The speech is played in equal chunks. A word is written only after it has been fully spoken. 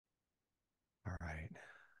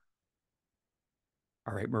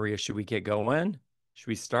All right, Maria, should we get going? Should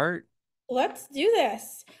we start? Let's do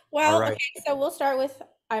this. All Well, right. okay, so we'll start with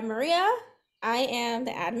I'm Maria. I am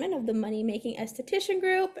the admin of the Money Making Esthetician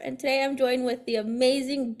Group, and today I'm joined with the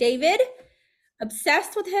amazing David.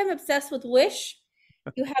 Obsessed with him, obsessed with Wish.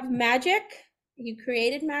 You have magic. You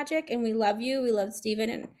created magic, and we love you. We love Steven,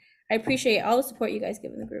 and I appreciate all the support you guys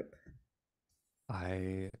give in the group.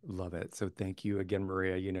 I love it. So thank you again,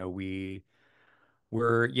 Maria.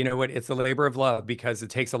 We're, you know what, it's a labor of love because it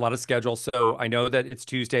takes a lot of schedule. So I know that it's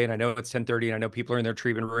Tuesday and I know it's 10:30 and I know people are in their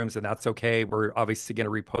treatment rooms and that's okay. We're obviously going to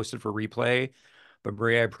repost it for replay. But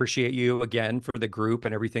Maria, I appreciate you again for the group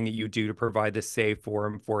and everything that you do to provide this safe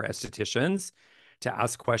forum for estheticians to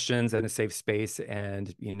ask questions in a safe space.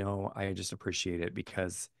 And, I just appreciate it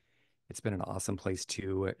because it's been an awesome place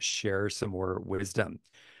to share some more wisdom.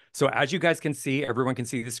 So as you guys can see, everyone can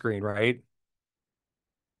see the screen, right?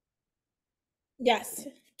 Yes,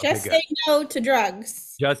 Okay, just say good. no to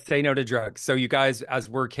drugs. Just say no to drugs. So you guys, as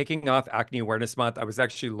we're kicking off Acne Awareness Month, I was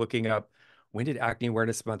actually looking up when did Acne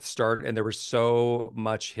Awareness Month start? And there was so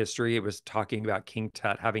much history. It was talking about King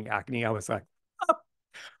Tut having acne. I was like,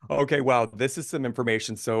 okay, wow, this is some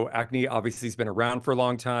information. So acne obviously has been around for a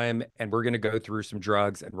long time, and we're going to go through some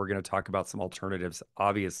drugs and we're going to talk about some alternatives,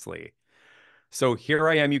 obviously. So here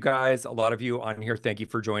I am, you guys. A lot of you on here, thank you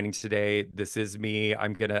for joining today. This is me.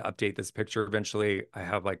 I'm gonna update this picture eventually. I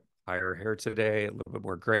have like higher hair today, a little bit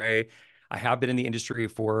more gray. I have been in the industry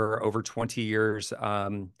for over 20 years.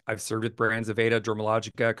 I've served with brands Aveda,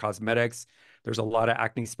 Dermalogica, Cosmetics. There's a lot of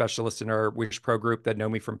acne specialists in our Wish Pro group that know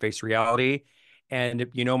me from Face Reality. And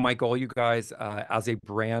my goal, you guys, as a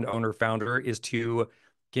brand owner founder, is to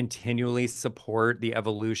continually support the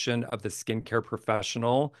evolution of the skincare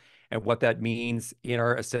professional and what that means in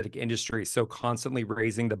our aesthetic industry. So constantly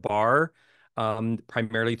raising the bar,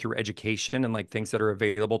 primarily through education and like things that are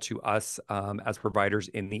available to us as providers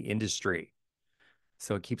in the industry.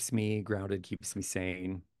 So it keeps me grounded, keeps me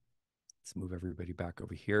sane. Let's move everybody back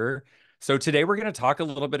over here. So today we're going to talk a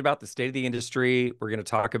little bit about the state of the industry. We're going to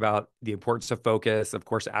talk about the importance of focus, of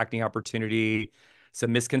course, acne opportunity,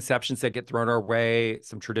 some misconceptions that get thrown our way,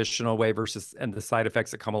 some traditional way versus and the side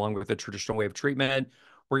effects that come along with the traditional way of treatment.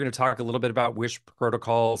 We're going to talk a little bit about Wish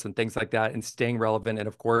protocols and things like that and staying relevant. And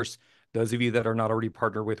of course, those of you that are not already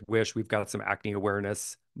partnered with Wish, we've got some Acne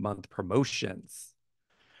Awareness Month promotions.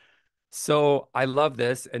 So I love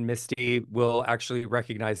this, and Misty will actually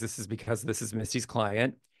recognize this is because this is Misty's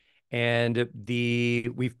client. And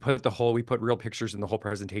we put real pictures in the whole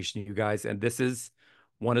presentation, you guys. And this is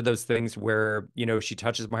one of those things where, she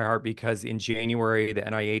touches my heart because in January, the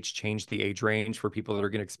NIH changed the age range for people that are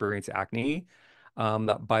going to experience acne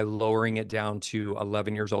by lowering it down to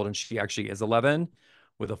 11 years old. And she actually is 11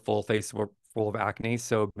 with a full of acne.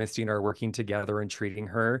 So Misty and I are working together and treating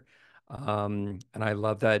her. And I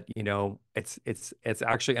love that, it's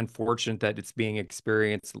actually unfortunate that it's being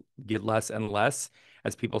experienced get less and less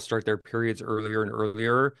as people start their periods earlier and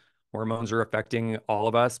earlier. Hormones are affecting all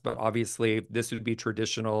of us, but obviously this would be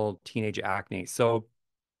traditional teenage acne. So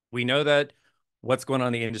we know that what's going on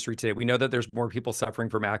in the industry today. We know that there's more people suffering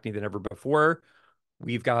from acne than ever before.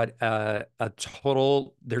 We've got a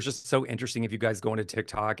total, there's just so interesting if you guys go into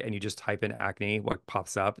TikTok and you just type in acne, what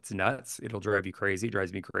pops up? It's nuts. It'll drive you crazy,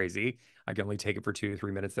 drives me crazy. I can only take it for 2 to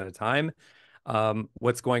 3 minutes at a time.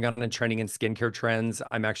 What's going on in trending in skincare trends?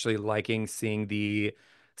 I'm actually liking seeing the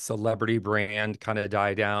celebrity brand kind of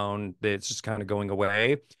die down. It's just kind of going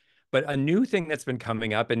away. But a new thing that's been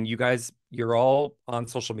coming up, and you guys, you're all on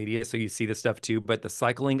social media, so you see this stuff too, but the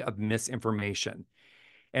cycling of misinformation.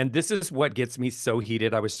 And this is what gets me so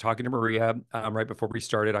heated. I was talking to Maria right before we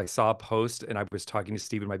started. I saw a post, and I was talking to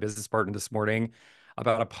Steven, my business partner, this morning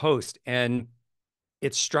about a post, and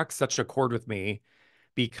it struck such a chord with me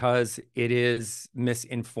because it is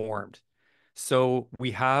misinformed. So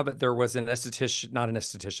there was an esthetician, not an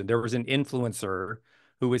esthetician, there was an influencer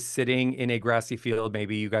who was sitting in a grassy field.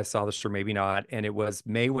 Maybe you guys saw this or maybe not. And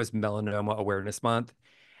May was Melanoma Awareness Month.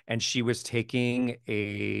 And she was taking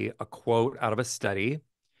a quote out of a study.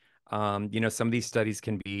 Some of these studies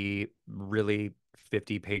can be really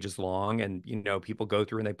 50 pages long, and people go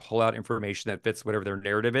through and they pull out information that fits whatever their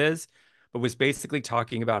narrative is, but was basically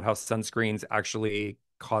talking about how sunscreens actually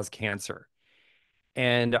cause cancer.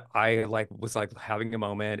 And I was like having a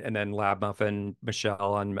moment, and then Lab Muffin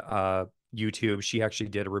Michelle on YouTube, she actually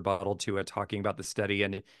did a rebuttal to it, talking about the study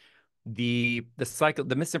and the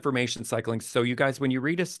misinformation cycling. So you guys, when you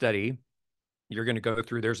read a study, you're going to go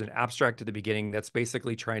through, there's an abstract at the beginning that's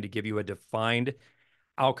basically trying to give you a defined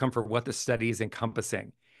outcome for what the study is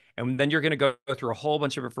encompassing. And then you're going to go through a whole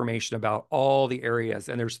bunch of information about all the areas.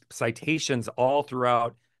 And there's citations all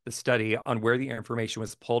throughout the the study on where the information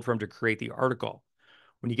was pulled from to create the article.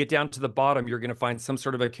 When you get down to the bottom, you're going to find some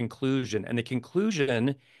sort of a conclusion. And the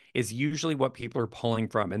conclusion is usually what people are pulling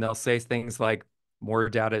from. And they'll say things like more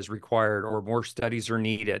data is required or more studies are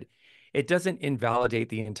needed. It doesn't invalidate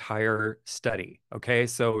the entire study. Okay.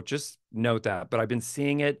 So just note that. But I've been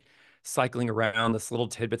seeing it cycling around this little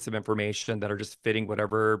tidbits of information that are just fitting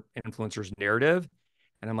whatever influencer's narrative.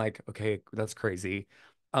 And I'm like, okay, that's crazy.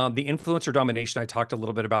 The influencer domination, I talked a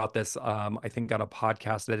little bit about this, I think on a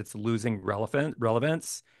podcast that it's losing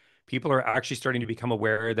relevance. People are actually starting to become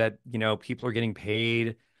aware that, people are getting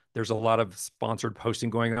paid. There's a lot of sponsored posting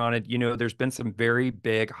going on. There's been some very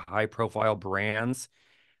big high profile brands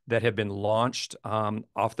that have been launched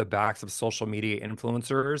off the backs of social media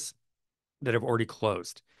influencers that have already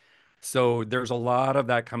closed. So there's a lot of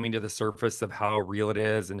that coming to the surface of how real it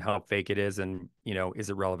is and how fake it is and, is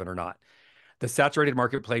it relevant or not. The saturated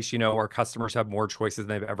marketplace, our customers have more choices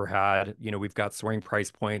than they've ever had. We've got soaring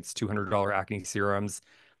price points, $200 acne serums,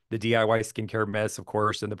 the DIY skincare myths, of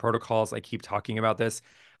course, and the protocols. I keep talking about this,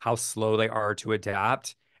 how slow they are to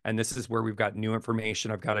adapt. And this is where we've got new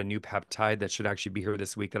information. I've got a new peptide that should actually be here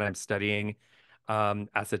this week that I'm studying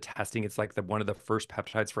as a testing. It's like one of the first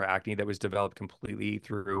peptides for acne that was developed completely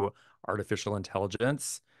through artificial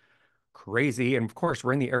intelligence. Crazy. And of course,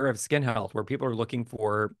 we're in the era of skin health where people are looking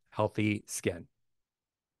for healthy skin.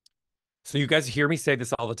 So you guys hear me say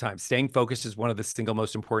this all the time. Staying focused is one of the single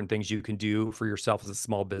most important things you can do for yourself as a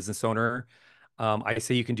small business owner. I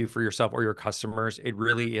say you can do for yourself or your customers. It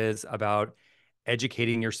really is about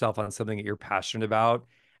educating yourself on something that you're passionate about.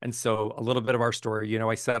 And so a little bit of our story,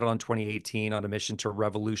 I settled in 2018 on a mission to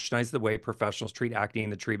revolutionize the way professionals treat acne in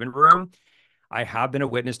the treatment room. I have been a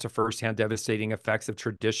witness to firsthand devastating effects of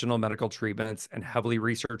traditional medical treatments and heavily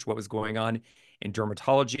researched what was going on in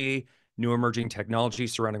dermatology, new emerging technology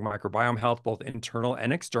surrounding microbiome health, both internal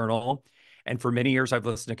and external. And for many years, I've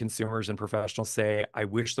listened to consumers and professionals say, I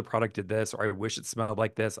wish the product did this, or I wish it smelled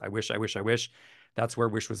like this. I wish, I wish, I wish. That's where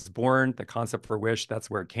Wish was born. The concept for Wish, that's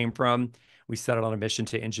where it came from. We set out on a mission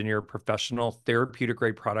to engineer professional therapeutic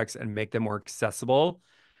grade products and make them more accessible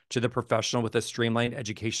to the professional with a streamlined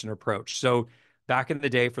education approach. So back in the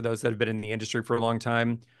day, for those that have been in the industry for a long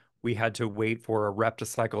time, we had to wait for a rep to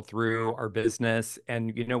cycle through our business.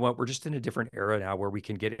 And you know what? We're just in a different era now where we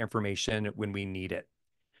can get information when we need it.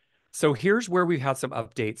 So here's where we've had some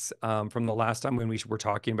updates from the last time when we were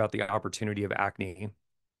talking about the opportunity of acne.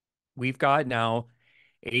 We've got now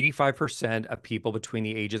 85% of people between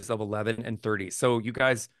the ages of 11 and 30. So you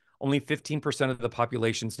guys, only 15% of the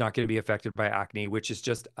population is not going to be affected by acne, which is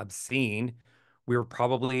just obscene. We're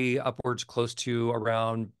probably upwards close to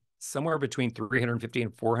around somewhere between 350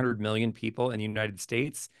 and 400 million people in the United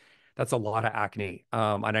States. That's a lot of acne.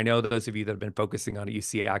 And I know those of you that have been focusing on it, you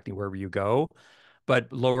see acne wherever you go,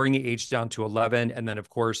 but lowering the age down to 11 and then of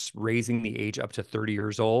course raising the age up to 30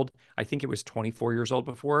 years old. I think it was 24 years old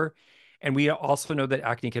before. And we also know that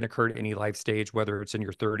acne can occur at any life stage, whether it's in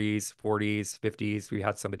your 30s, 40s, 50s. We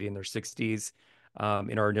had somebody in their 60s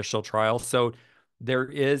in our initial trial. So there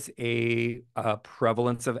is a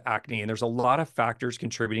prevalence of acne, and there's a lot of factors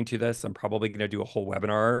contributing to this. I'm probably going to do a whole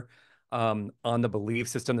webinar on the belief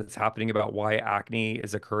system that's happening about why acne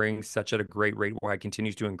is occurring such at a great rate, why it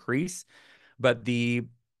continues to increase. But the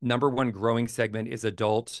number one growing segment is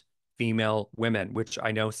adult female women, which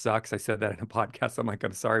I know sucks. I said that in a podcast. I'm like,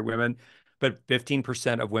 I'm sorry, women. But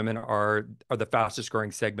 15% of women are the fastest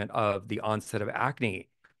growing segment of the onset of acne.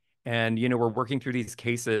 And, we're working through these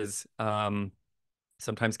cases,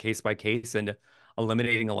 sometimes case by case, and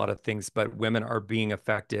eliminating a lot of things, but women are being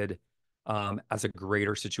affected as a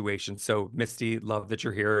greater situation. So, Misty, love that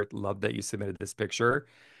you're here. Love that you submitted this picture.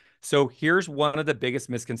 So here's one of the biggest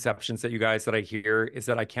misconceptions that you guys that I hear is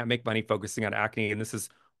that I can't make money focusing on acne. And this is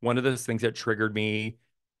one of those things that triggered me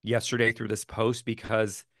yesterday through this post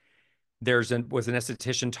because was an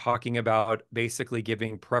esthetician talking about basically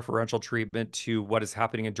giving preferential treatment to what is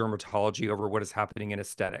happening in dermatology over what is happening in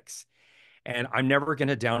aesthetics. And I'm never going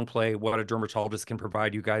to downplay what a dermatologist can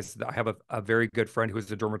provide you guys. I have a very good friend who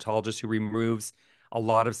is a dermatologist who removes a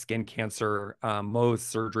lot of skin cancer, Mohs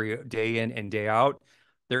surgery day in and day out.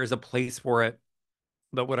 There is a place for it.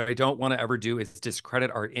 But what I don't want to ever do is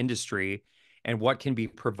discredit our industry and what can be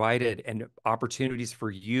provided and opportunities for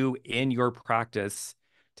you in your practice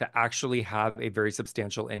to actually have a very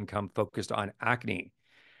substantial income focused on acne.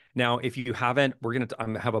 Now, if you haven't, we're going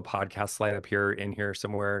to have a podcast slide up here in here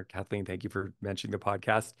somewhere. Kathleen, thank you for mentioning the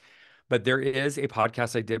podcast. But there is a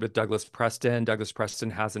podcast I did with Douglas Preston. Douglas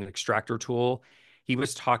Preston has an extractor tool. He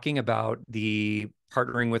was talking about the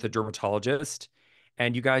partnering with a dermatologist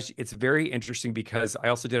And you guys, it's very interesting because I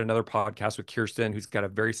also did another podcast with Kirsten, who's got a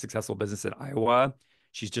very successful business in Iowa.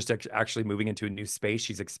 She's just actually moving into a new space.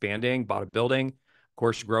 She's expanding, bought a building, of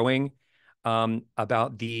course, growing,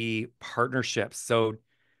 about the partnerships. So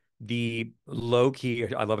the low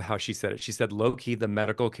key, I love how she said it. She said, low key, the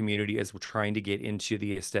medical community is trying to get into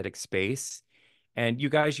the aesthetic space. And you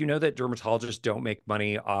guys, you know that dermatologists don't make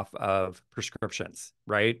money off of prescriptions,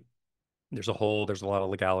 right? There's a lot of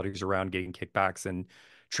legalities around getting kickbacks and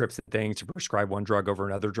trips and things to prescribe one drug over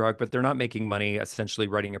another drug, but they're not making money essentially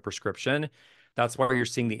writing a prescription. That's why you're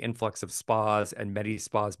seeing the influx of spas and medi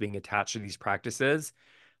spas being attached to these practices.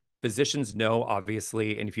 Physicians know,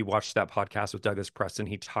 obviously, and if you watch that podcast with Douglas Preston,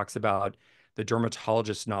 he talks about the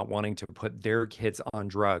dermatologists not wanting to put their kids on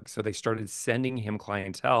drugs. So they started sending him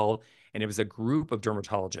clientele, and it was a group of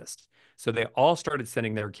dermatologists. So they all started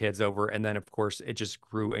sending their kids over. And then, of course, it just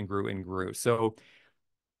grew and grew and grew. So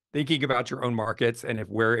thinking about your own markets and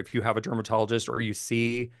if you have a dermatologist or you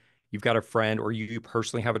see you've got a friend or you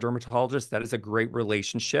personally have a dermatologist, that is a great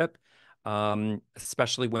relationship,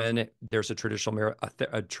 especially when there's a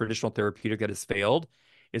traditional therapeutic that has failed.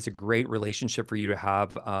 It's a great relationship for you to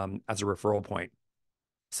have, as a referral point.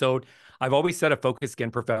 So I've always said a focused skin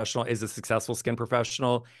professional is a successful skin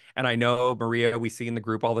professional. And I know, Maria, we see in the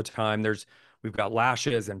group all the time, we've got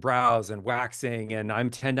lashes and brows and waxing, and I'm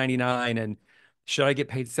 1099. And should I get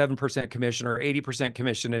paid 7% commission or 80%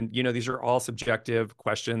 commission? And, these are all subjective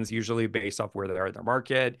questions, usually based off where they are in the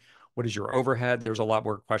market. What is your overhead? There's a lot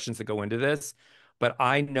more questions that go into this. But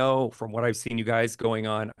I know from what I've seen you guys going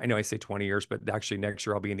on, I know I say 20 years, but actually next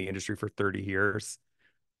year I'll be in the industry for 30 years.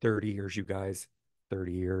 30 years, you guys.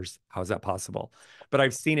 30 years. How is that possible? But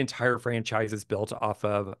I've seen entire franchises built off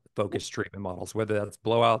of focused treatment models, whether that's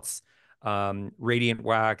blowouts, Radiant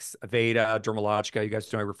Wax, Aveda, Dermalogica. You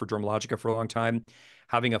guys know I worked for Dermalogica for a long time.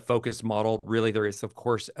 Having a focused model, really, there is, of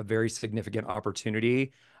course, a very significant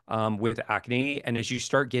opportunity, with acne. And as you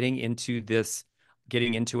start getting into it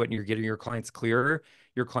and you're getting your clients clearer,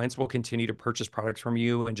 your clients will continue to purchase products from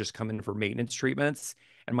you and just come in for maintenance treatments.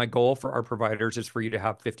 And my goal for our providers is for you to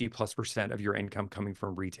have 50+% of your income coming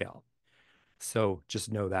from retail. So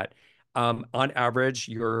just know that. On average,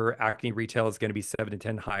 your acne retail is going to be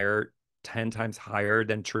 10 times higher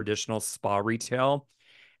than traditional spa retail.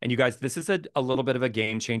 And you guys, this is a little bit of a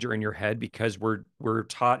game changer in your head because we're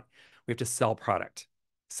taught we have to sell product,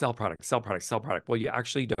 sell product, sell product, sell product. Well, you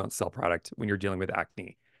actually don't sell product when you're dealing with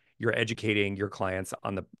acne. You're educating your clients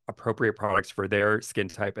on the appropriate products for their skin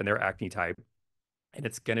type and their acne type. And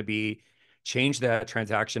it's going to be change that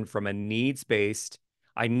transaction from a needs based,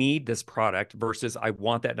 I need this product versus I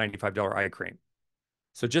want that $95 eye cream.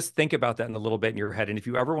 So just think about that in a little bit in your head. And if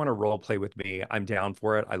you ever want to role play with me, I'm down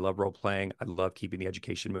for it. I love role playing. I love keeping the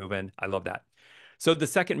education moving. I love that. So the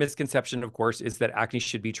second misconception, of course, is that acne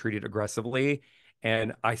should be treated aggressively.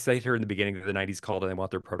 And I say here in the beginning of the 90s called and they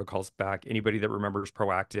want their protocols back. Anybody that remembers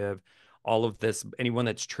Proactive, all of this, anyone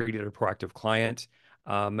that's treated a Proactive client,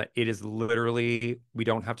 it is literally, we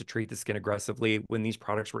don't have to treat the skin aggressively. When these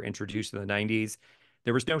products were introduced in the 90s,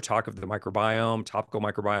 there was no talk of the microbiome, topical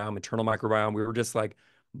microbiome, internal microbiome. We were just like,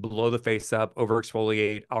 blow the face up, over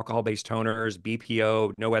exfoliate, alcohol-based toners,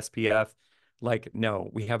 BPO, no SPF. Like, no,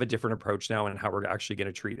 we have a different approach now in how we're actually going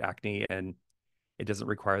to treat acne, and it doesn't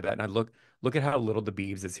require that. And I look at how little the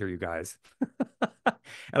beeves is here, you guys.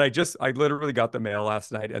 And I literally got the mail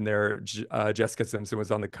last night, and Jessica Simpson was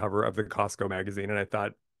on the cover of the Costco magazine, and I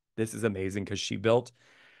thought this is amazing because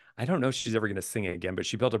I don't know if she's ever going to sing it again, but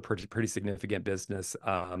she built a pretty significant business,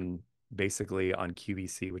 basically on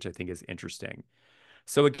QVC, which I think is interesting.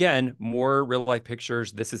 So again, more real life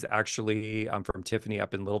pictures. This is actually from Tiffany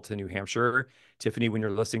up in Littleton, New Hampshire. Tiffany, when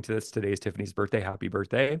you're listening to this, today is Tiffany's birthday. Happy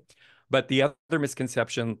birthday. But the other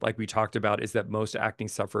misconception, like we talked about, is that most acne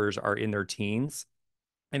sufferers are in their teens.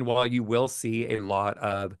 And while you will see a lot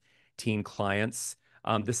of teen clients,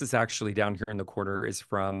 this is actually down here in the corner is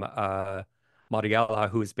from Mariela,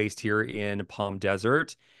 who is based here in Palm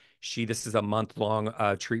Desert. This is a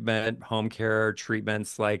month-long treatment, home care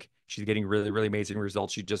treatments. Like she's getting really, really amazing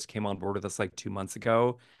results. She just came on board with us like 2 months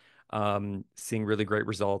ago, seeing really great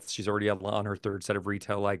results. She's already on her third set of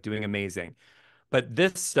retail, like doing amazing. But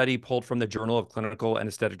this study pulled from the Journal of Clinical and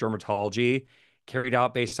Aesthetic Dermatology, carried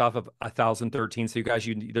out based off of 1,013. So you guys,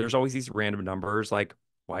 there's always these random numbers like,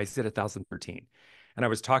 why is it 1,013? And I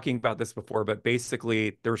was talking about this before, but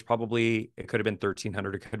basically there was probably, it could have been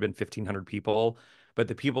 1,300, it could have been 1,500 people. But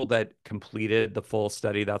the people that completed the full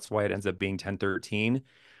study, that's why it ends up being 1013.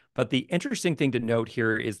 But the interesting thing to note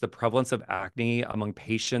here is the prevalence of acne among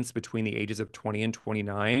patients between the ages of 20 and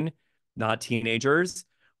 29, not teenagers,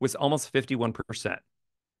 was almost 51%.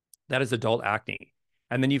 That is adult acne.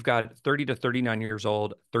 And then you've got 30 to 39 years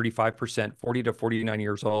old, 35%, 40 to 49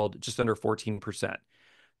 years old, just under 14%.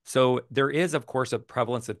 So there is, of course, a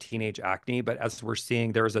prevalence of teenage acne, but as we're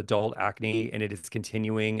seeing, there is adult acne and it is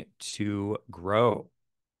continuing to grow.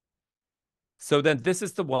 So then this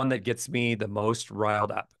is the one that gets me the most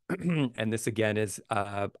riled up. And this again is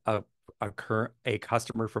a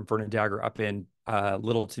customer from Fern and Dagger up in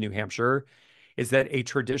Littleton, New Hampshire, is that a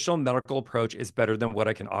traditional medical approach is better than what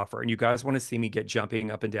I can offer. And you guys want to see me get jumping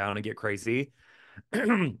up and down and get crazy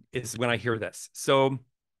is when I hear this. So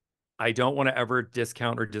I don't want to ever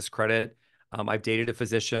discount or discredit. I've dated a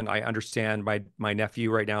physician. I understand my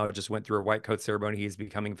nephew right now just went through a white coat ceremony. He's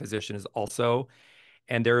becoming a physician is also.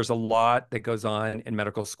 And there's a lot that goes on in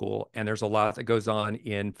medical school, and there's a lot that goes on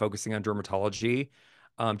in focusing on dermatology.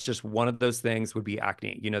 Just one of those things would be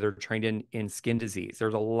acne. You know, they're trained in skin disease.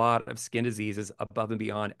 There's a lot of skin diseases above and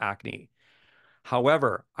beyond acne.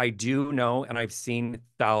 However, I do know, and I've seen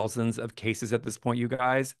thousands of cases at this point, you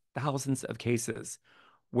guys, thousands of cases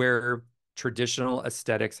where traditional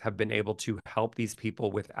aesthetics have been able to help these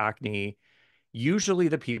people with acne. Usually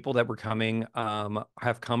the people that were coming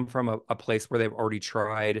have come from a place where they've already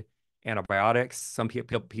tried antibiotics. Some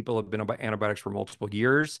people have been on antibiotics for multiple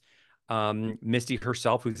years. Misty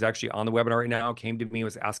herself, who's actually on the webinar right now, came to me,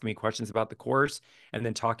 was asking me questions about the course, and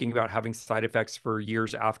then talking about having side effects for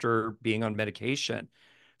years after being on medication.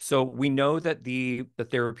 So we know that the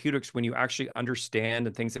therapeutics, when you actually understand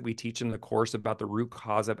the things that we teach in the course about the root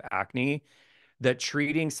cause of acne, that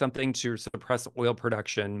treating something to suppress oil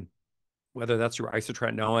production, whether that's through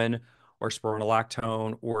isotretinoin or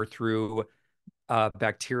spironolactone or through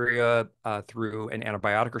bacteria, through an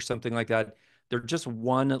antibiotic or something like that. They're just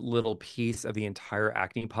one little piece of the entire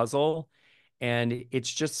acne puzzle. And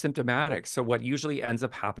it's just symptomatic. So, what usually ends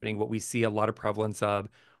up happening, what we see a lot of prevalence of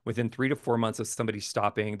within 3 to 4 months of somebody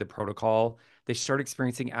stopping the protocol, they start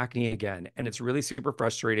experiencing acne again. And it's really super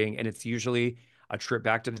frustrating. And it's usually a trip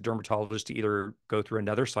back to the dermatologist to either go through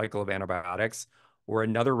another cycle of antibiotics or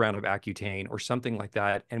another round of Accutane or something like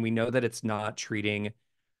that. And we know that it's not treating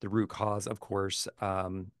the root cause, of course,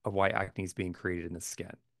 of why acne is being created in the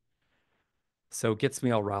skin. So it gets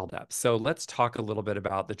me all riled up. So let's talk a little bit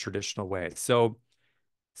about the traditional way. So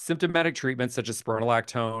symptomatic treatments such as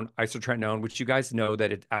spironolactone, isotretinoin, which you guys know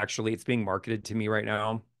that it's being marketed to me right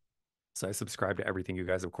now. So I subscribe to everything, you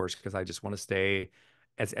guys, of course, because I just want to stay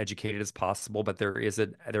as educated as possible. But there's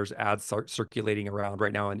ads circulating around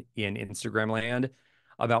right now in Instagram land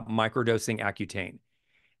about microdosing Accutane.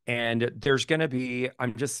 And there's going to be,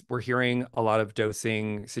 we're hearing a lot of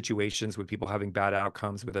dosing situations with people having bad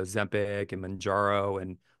outcomes with Ozempic and Manjaro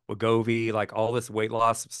and Wegovy, like all this weight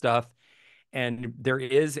loss stuff. And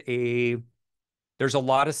there's a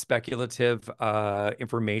lot of speculative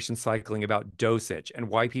information cycling about dosage and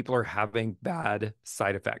why people are having bad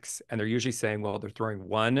side effects. And they're usually saying, well, they're throwing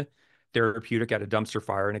one therapeutic at a dumpster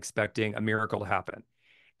fire and expecting a miracle to happen.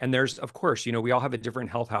 And there's, of course, we all have a different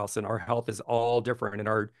health house and our health is all different and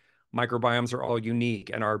our microbiomes are all unique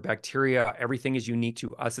and our bacteria, everything is unique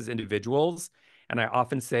to us as individuals. And I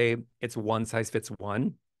often say it's one size fits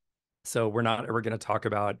one. So we're not ever going to talk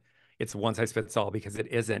about it's one size fits all because it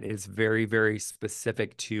isn't. It is very, very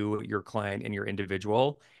specific to your client and your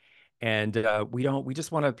individual. And we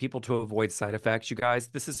just want people to avoid side effects, you guys.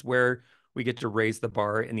 This is where we get to raise the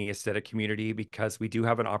bar in the aesthetic community because we do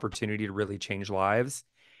have an opportunity to really change lives.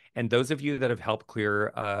 And those of you that have helped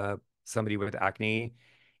clear somebody with acne,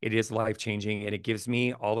 it is life changing and it gives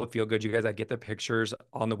me all the feel good. You guys, I get the pictures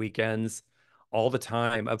on the weekends all the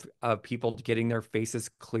time of people getting their faces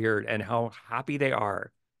cleared and how happy they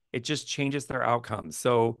are. It just changes their outcomes.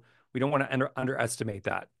 So we don't want to underestimate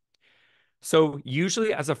that. So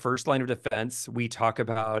usually as a first line of defense, we talk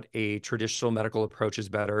about a traditional medical approach is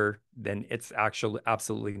better than it's actually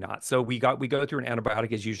absolutely not. So we go through an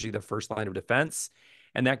antibiotic is usually the first line of defense.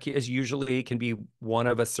 And that is usually can be one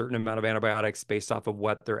of a certain amount of antibiotics based off of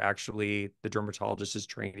what the dermatologist is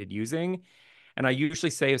trained in using. And I usually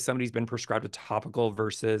say if somebody's been prescribed a topical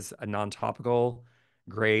versus a non-topical,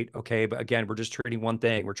 great. Okay. But again, we're just treating one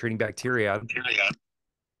thing. We're treating bacteria.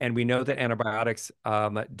 And we know that antibiotics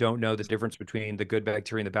don't know the difference between the good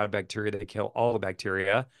bacteria and the bad bacteria. They kill all the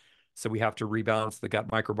bacteria. So we have to rebalance the gut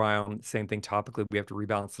microbiome. Same thing topically. We have to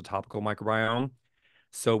rebalance the topical microbiome.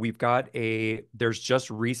 So there's just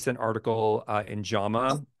recent article in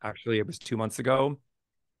JAMA, actually it was 2 months ago,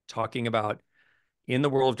 talking about in the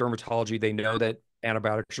world of dermatology, they know that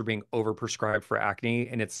antibiotics are being overprescribed for acne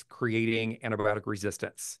and it's creating antibiotic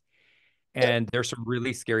resistance. And there's some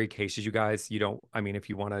really scary cases, you guys. If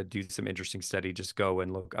you want to do some interesting study, just go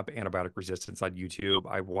and look up antibiotic resistance on YouTube.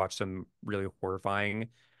 I've watched some really horrifying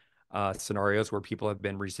scenarios where people have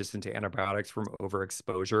been resistant to antibiotics from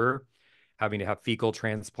overexposure, having to have fecal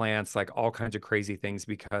transplants, like all kinds of crazy things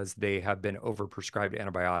because they have been overprescribed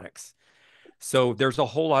antibiotics. So there's a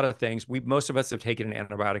whole lot of things. Most of us have taken an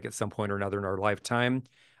antibiotic at some point or another in our lifetime.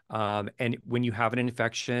 And when you have an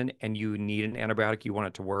infection and you need an antibiotic, you want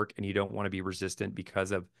it to work and you don't want to be resistant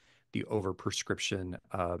because of the overprescription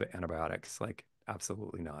of antibiotics. Like,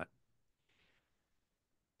 absolutely not.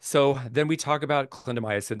 So then we talk about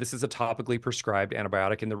clindamycin. This is a topically prescribed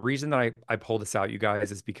antibiotic. And the reason that I pull this out, you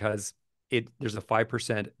guys, is because there's a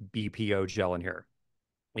 5% BPO gel in here.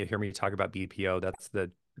 You hear me talk about BPO, that's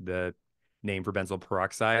the name for benzoyl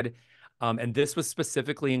peroxide. And this was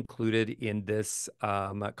specifically included in this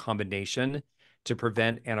combination to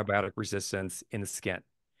prevent antibiotic resistance in the skin.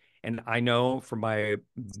 And I know from my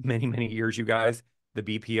many, many years, you guys, the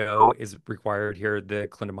BPO is required here. The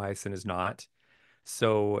clindamycin is not.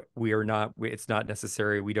 So it's not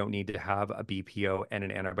necessary. We don't need to have a BPO and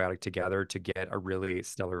an antibiotic together to get a really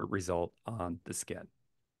stellar result on the skin.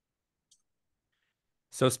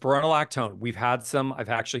 So spironolactone, I've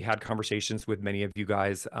actually had conversations with many of you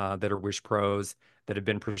guys that are Wish Pros that have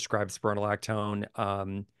been prescribed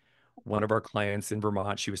spironolactone. One of our clients in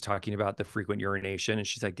Vermont, she was talking about the frequent urination, and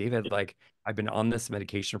she's like, David, like I've been on this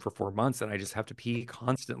medication for 4 months and I just have to pee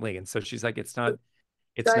constantly. And so she's like, it's not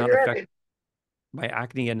affecting my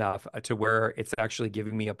acne enough to where it's actually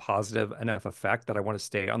giving me a positive enough effect that I want to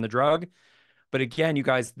stay on the drug. But again, you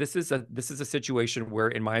guys, this is a situation where,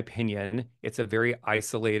 in my opinion, it's a very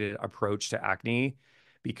isolated approach to acne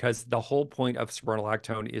because the whole point of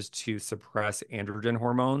spironolactone is to suppress androgen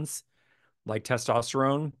hormones like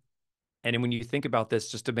testosterone. And when you think about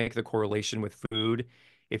this, just to make the correlation with food,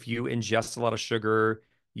 if you ingest a lot of sugar,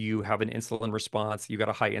 you have an insulin response, you got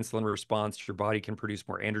a high insulin response, your body can produce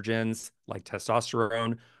more androgens like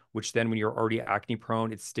testosterone, which then when you're already acne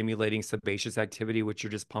prone, it's stimulating sebaceous activity, which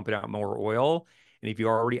you're just pumping out more oil. And if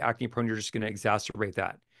you're already acne prone, you're just going to exacerbate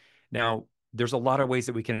that. Now, there's a lot of ways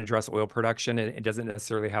that we can address oil production, and it doesn't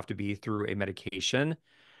necessarily have to be through a medication.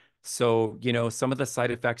 So, some of the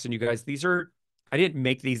side effects, and you guys, I didn't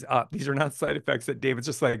make these up. These are not side effects that David's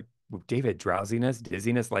just like, "Well, David, drowsiness,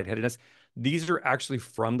 dizziness, lightheadedness." These are actually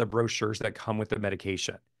from the brochures that come with the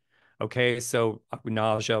medication. Okay. So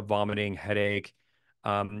nausea, vomiting, headache.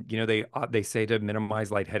 They say to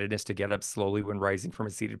minimize lightheadedness to get up slowly when rising from a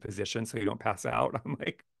seated position so you don't pass out. I'm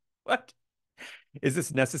like, what? Is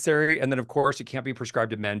this necessary? And then, of course, it can't be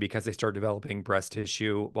prescribed to men because they start developing breast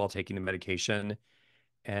tissue while taking the medication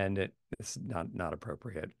and it's not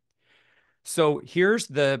appropriate. So here's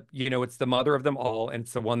it's the mother of them all, and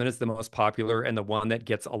it's the one that is the most popular and the one that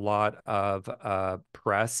gets a lot of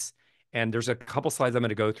press. And there's a couple slides I'm going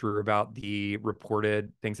to go through about the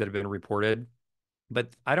reported things that have been reported.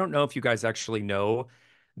 But I don't know if you guys actually know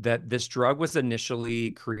that this drug was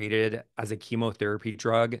initially created as a chemotherapy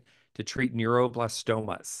drug to treat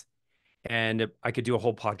neuroblastomas. And I could do a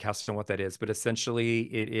whole podcast on what that is, but essentially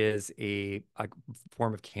it is a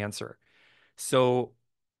form of cancer. So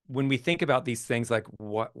when we think about these things, like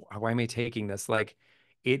why am I taking this? Like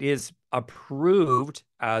it is approved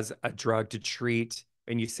as a drug to treat,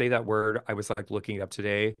 and you say that word, I was like looking it up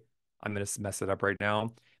today. I'm going to mess it up right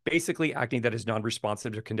now. Basically, acne that is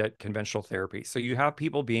non-responsive to conventional therapy. So you have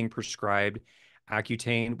people being prescribed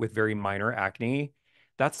Accutane with very minor acne.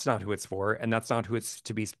 That's not who it's for, and that's not who it's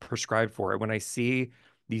to be prescribed for. When I see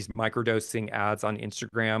these microdosing ads on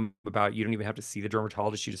Instagram about you don't even have to see the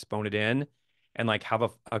dermatologist, you just phone it in and like have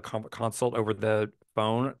a consult over the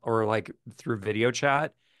phone or like through video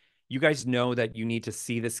chat. You guys know that you need to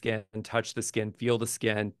see the skin, touch the skin, feel the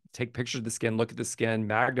skin, take pictures of the skin, look at the skin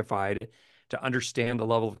magnified to understand the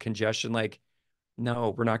level of congestion. Like,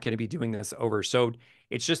 no, we're not going to be doing this over. So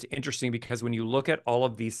it's just interesting because when you look at all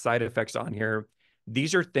of these side effects on here,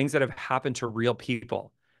 these are things that have happened to real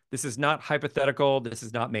people. This is not hypothetical. This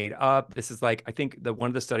is not made up. This is like, I think one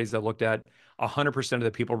of the studies that looked at 100% of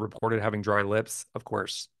the people reported having dry lips. Of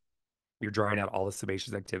course, you're drying out all the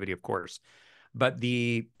sebaceous activity, of course. But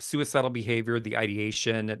the suicidal behavior, the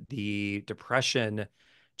ideation, the depression,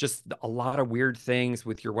 just a lot of weird things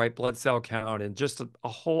with your white blood cell count and just a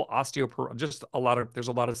whole just there's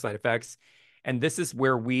a lot of side effects. And this is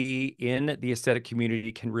where we in the aesthetic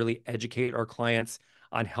community can really educate our clients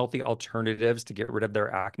on healthy alternatives to get rid of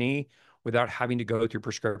their acne without having to go through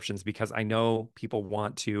prescriptions because I know people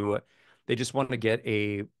they just want to get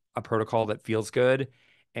a protocol that feels good.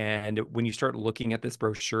 And when you start looking at this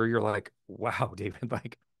brochure, you're like, wow, David,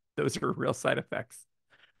 like those are real side effects.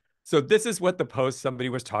 So this is what the post somebody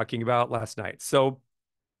was talking about last night. So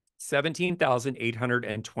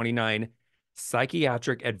 17,829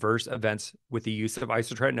 psychiatric adverse events with the use of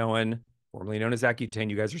isotretinoin, formerly known as Accutane.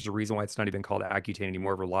 You guys, there's a reason why it's not even called Accutane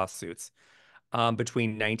anymore for lawsuits,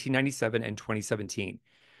 between 1997 and 2017.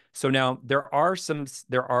 So now there are some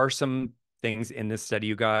things in this study,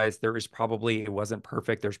 you guys. There is probably it wasn't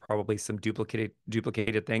perfect. There's probably some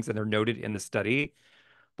duplicated things, and they're noted in the study.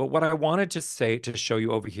 But what I wanted to say to show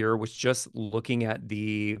you over here was just looking at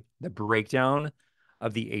the breakdown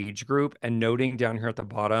of the age group and noting down here at the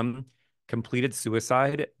bottom, completed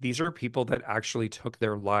suicide. These are people that actually took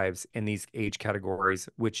their lives in these age categories,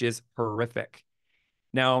 which is horrific.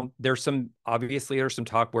 Now, there's some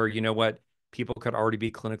talk where, you know what, people could already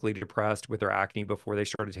be clinically depressed with their acne before they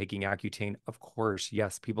started taking Accutane. Of course,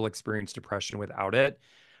 yes, people experience depression without it,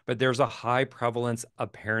 but there's a high prevalence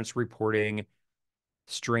of parents reporting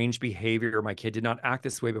strange behavior. My kid did not act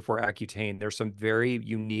this way before Accutane. There's some very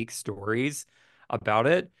unique stories about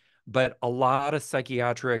it, but a lot of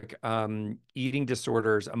psychiatric eating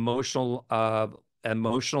disorders, emotional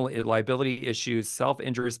liability issues,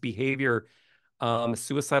 self-injurious behavior,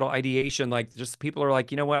 suicidal ideation. Like just people are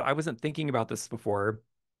like, you know what? I wasn't thinking about this before.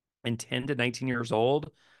 And 10 to 19 years old,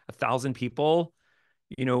 1,000 people,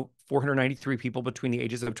 493 people between the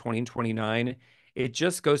ages of 20 and 29. It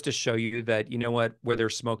just goes to show you that, you know what, where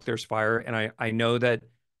there's smoke, there's fire. And I know that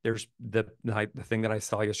there's the thing that I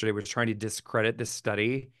saw yesterday was trying to discredit this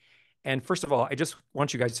study. And first of all, I just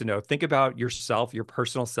want you guys to know, think about yourself, your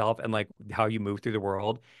personal self, and like how you move through the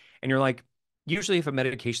world. And you're like, usually if a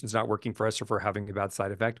medication's not working for us or if we're having a bad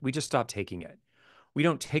side effect, we just stop taking it. We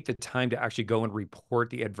don't take the time to actually go and report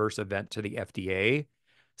the adverse event to the FDA.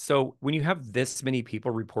 So when you have this many people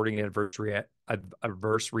reporting an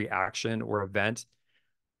adverse reaction or event,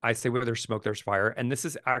 I say where there's smoke, there's fire. And this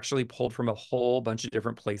is actually pulled from a whole bunch of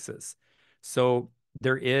different places. So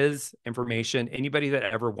there is information. Anybody that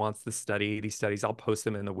ever wants to study these studies, I'll post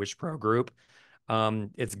them in the Wish Pro group.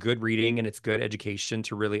 It's good reading and it's good education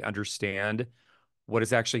to really understand what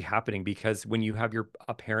is actually happening. Because when you have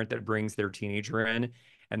a parent that brings their teenager in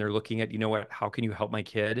and they're looking at, you know what, how can you help my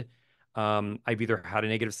kid? I've either had a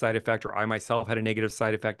negative side effect or I myself had a negative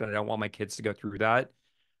side effect, and I don't want my kids to go through that.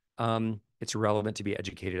 It's relevant to be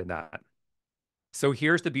educated in that. So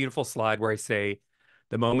here's the beautiful slide where I say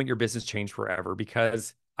the moment your business changed forever,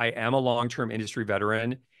 because I am a long-term industry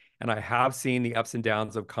veteran and I have seen the ups and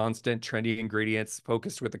downs of constant trendy ingredients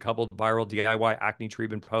focused with a couple of viral DIY acne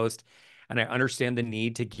treatment posts. And I understand the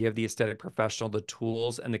need to give the aesthetic professional the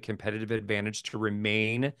tools and the competitive advantage to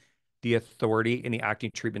remain the authority in the acne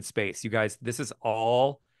treatment space. You guys, this is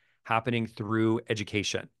all happening through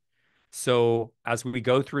education. So as we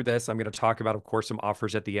go through this, I'm going to talk about, of course, some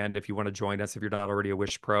offers at the end if you want to join us, if you're not already a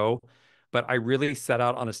Wish Pro. But I really set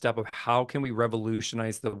out on a step of how can we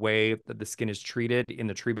revolutionize the way that the skin is treated in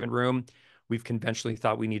the treatment room. We've conventionally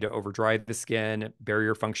thought we need to overdry the skin.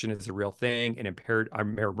 Barrier function is a real thing. And impaired, I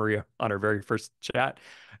met Maria on our very first chat.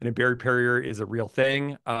 An impaired barrier is a real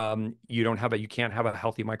thing. You can't have a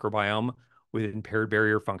healthy microbiome with impaired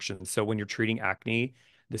barrier function. So when you're treating acne,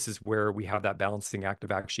 this is where we have that balancing act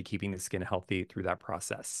of actually keeping the skin healthy through that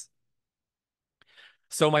process.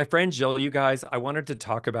 So my friend Jill, you guys, I wanted to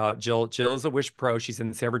talk about Jill. Jill is a Wish Pro. She's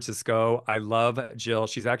in San Francisco. I love Jill.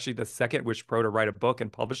 She's actually the second Wish Pro to write a book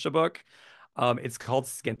and publish a book. It's called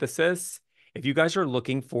Skinthesis. If you guys are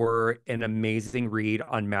looking for an amazing read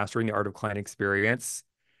on mastering the art of client experience,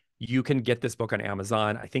 you can get this book on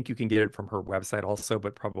Amazon. I think you can get it from her website also,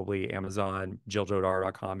 but probably Amazon,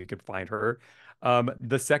 jilljodar.com. You can find her.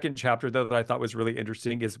 The second chapter, though, that I thought was really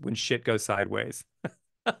interesting is when shit goes sideways.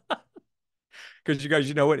 Because you guys,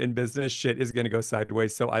 you know what, in business, shit is going to go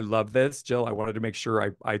sideways. So I love this, Jill. I wanted to make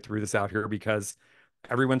sure I threw this out here because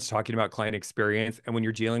everyone's talking about client experience. And when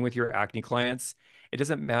you're dealing with your acne clients, it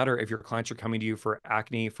doesn't matter if your clients are coming to you for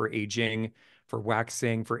acne, for aging, for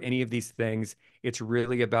waxing, for any of these things. It's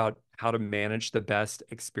really about how to manage the best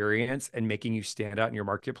experience and making you stand out in your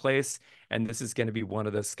marketplace. And this is going to be one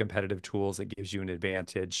of those competitive tools that gives you an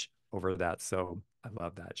advantage over that. So I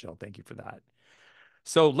love that, Jill. Thank you for that.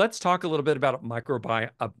 So let's talk a little bit about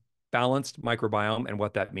a balanced microbiome and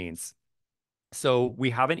what that means. So we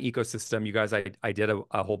have an ecosystem. You guys, I did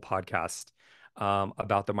a whole podcast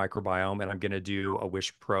about the microbiome, and I'm going to do a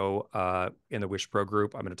Wish Pro in the Wish Pro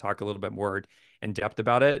group. I'm going to talk a little bit more in depth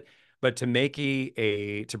about it. But to make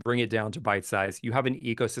to bring it down to bite size, you have an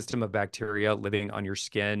ecosystem of bacteria living on your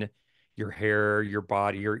skin, your hair, your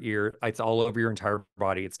body, your ear. It's all over your entire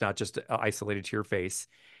body. It's not just isolated to your face.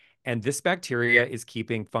 And this bacteria is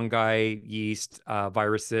keeping fungi, yeast,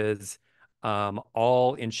 viruses,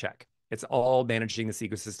 all in check. It's all managing this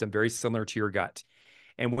ecosystem, very similar to your gut.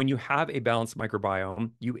 And when you have a balanced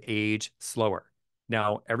microbiome, you age slower.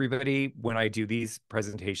 Now, everybody, when I do these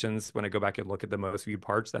presentations, when I go back and look at the most viewed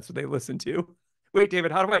parts, that's what they listen to. Wait,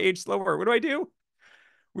 David, how do I age slower? What do I do?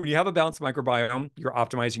 When you have a balanced microbiome, you're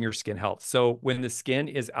optimizing your skin health. So when the skin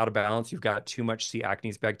is out of balance, you've got too much C.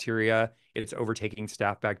 acnes bacteria, it's overtaking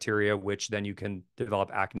staph bacteria, which then you can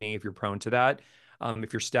develop acne if you're prone to that.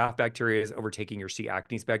 If your staph bacteria is overtaking your C.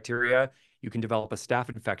 acnes bacteria, you can develop a staph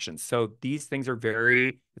infection. So these things are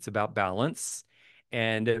it's about balance.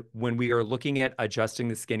 And when we are looking at adjusting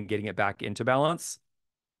the skin, getting it back into balance,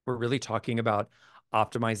 we're really talking about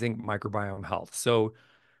optimizing microbiome health. So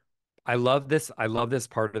I love this. I love this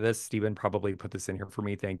part of this. Stephen probably put this in here for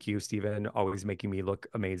me. Thank you, Stephen. Always making me look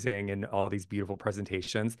amazing in all these beautiful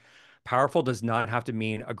presentations. Powerful does not have to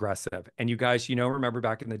mean aggressive. And you guys, remember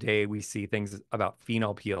back in the day, we see things about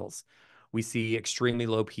phenol peels. We see extremely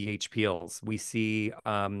low pH peels. We see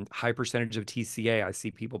high percentage of TCA. I see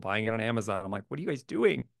people buying it on Amazon. I'm like, what are you guys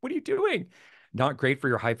doing? What are you doing? Not great for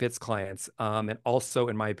your high fits clients. And also,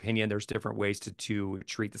 in my opinion, there's different ways to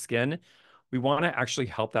treat the skin. We want to actually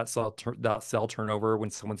help that cell turnover when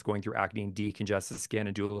someone's going through acne and decongest the skin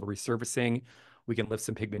and do a little resurfacing. We can lift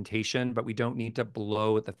some pigmentation, but we don't need to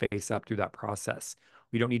blow the face up through that process.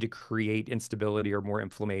 We don't need to create instability or more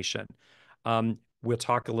inflammation. We'll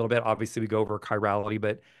talk a little bit. Obviously, we go over chirality,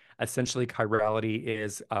 but essentially, chirality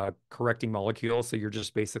is correcting molecules. So you're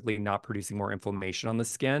just basically not producing more inflammation on the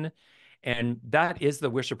skin. And that is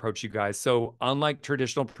the wish approach, you guys. So unlike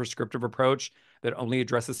traditional prescriptive approach that only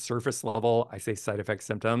addresses surface level, I say side effect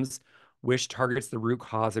symptoms, wish targets the root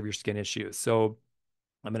cause of your skin issues. So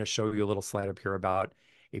I'm going to show you a little slide up here about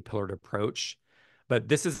a pillared approach. But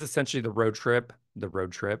this is essentially the road trip. The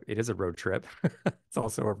road trip. It is a road trip. It's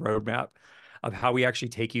also a roadmap of how we actually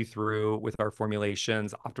take you through with our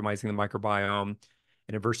formulations, optimizing the microbiome,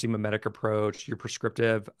 an inversely mimetic approach, your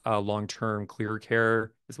prescriptive long-term clear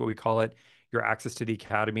care is what we call it, your access to the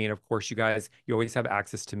academy. And of course, you guys, you always have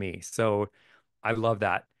access to me. So I love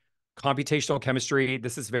that. Computational chemistry,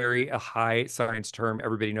 this is very a high science term.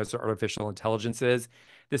 Everybody knows what artificial intelligence is.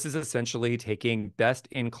 This is essentially taking best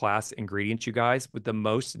in class ingredients, you guys, with the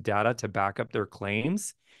most data to back up their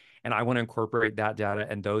claims. And I want to incorporate that data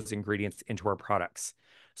and those ingredients into our products.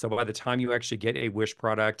 So by the time you actually get a Wish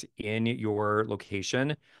product in your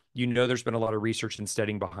location, there's been a lot of research and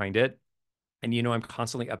studying behind it. And I'm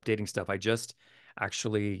constantly updating stuff. I just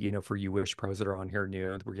actually, for you Wish pros that are on here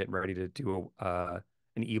new, we're getting ready to do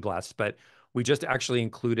an e-blast, but we just actually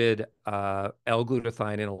included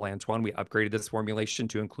L-glutathione and allantoin. We upgraded this formulation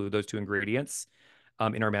to include those two ingredients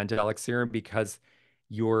in our Mandelic serum because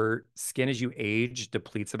your skin as you age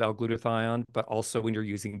depletes of L-glutathione, but also when you're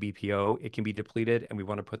using BPO, it can be depleted, and we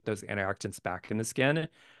want to put those antioxidants back in the skin.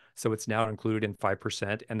 So it's now included in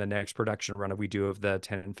 5%, and the next production run we do of the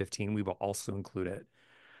 10 and 15, we will also include it.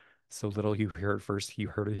 So little you hear it first, you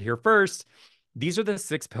heard it here first. These are the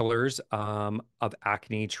 6 pillars of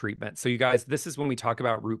acne treatment. So you guys, this is when we talk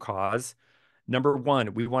about root cause. Number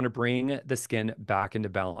 1, we want to bring the skin back into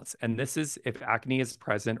balance. And this is if acne is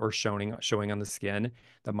present or showing on the skin,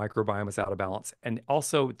 the microbiome is out of balance. And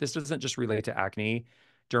also, this doesn't just relate to acne,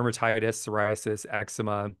 dermatitis, psoriasis,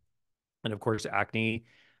 eczema, and of course, acne.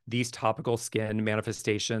 These topical skin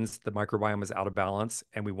manifestations, the microbiome is out of balance,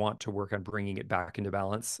 and we want to work on bringing it back into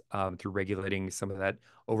balance through regulating some of that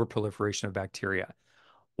overproliferation of bacteria.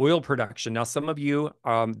 Oil production. Now, some of you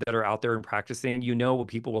that are out there and practicing,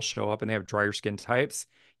 people will show up and they have drier skin types.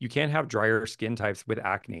 You can't have drier skin types with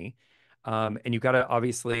acne. And you got to,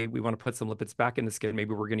 obviously, we want to put some lipids back in the skin.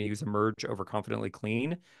 Maybe we're going to use Emerge over Confidently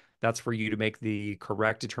Clean. That's for you to make the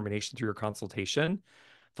correct determination through your consultation.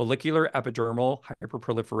 Follicular epidermal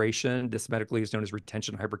hyperproliferation. This medically is known as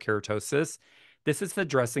retention hyperkeratosis. This is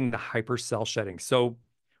addressing the hypercell shedding. So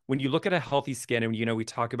when you look at a healthy skin, and we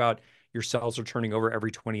talk about your cells are turning over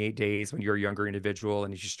every 28 days when you're a younger individual,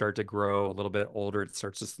 and as you start to grow a little bit older, it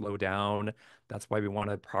starts to slow down. That's why we want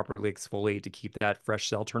to properly exfoliate to keep that fresh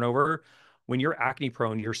cell turnover. When you're acne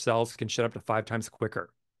prone, your cells can shed up to 5 times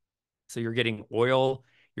quicker. So you're getting oil,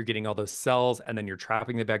 you're getting all those cells, and then you're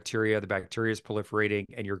trapping the bacteria is proliferating,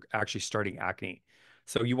 and you're actually starting acne.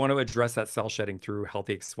 So you want to address that cell shedding through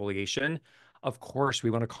healthy exfoliation. Of course,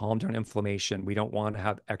 we want to calm down inflammation. We don't want to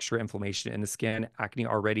have extra inflammation in the skin. Acne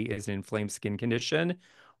already is an inflamed skin condition.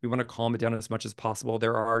 We want to calm it down as much as possible.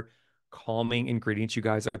 There are calming ingredients, you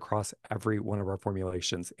guys, across every one of our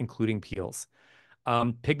formulations, including peels.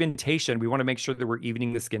 Pigmentation, we want to make sure that we're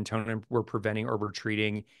evening the skin tone and we're preventing or we're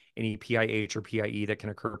treating any PIH or PIE that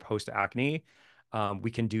can occur post-acne.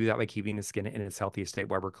 We can do that by keeping the skin in its healthiest state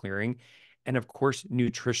while we're clearing. And of course,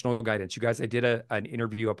 nutritional guidance. You guys, I did an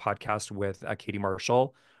interview, a podcast with Katie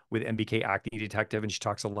Marshall with MBK Acne Detective, and she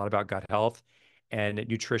talks a lot about gut health. and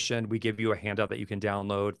nutrition. We give you a handout that you can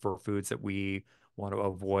download for foods that we want to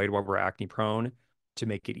avoid while we're acne prone to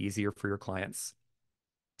make it easier for your clients.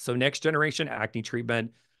 So next generation acne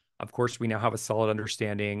treatment, of course, we now have a solid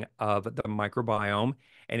understanding of the microbiome,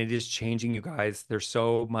 and it is changing, you guys. There's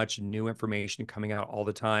so much new information coming out all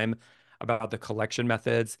the time about the collection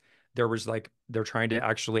methods. They're trying to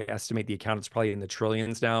actually estimate the account. It's probably in the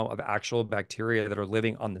trillions now of actual bacteria that are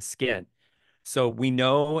living on the skin. So we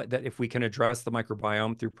know that if we can address the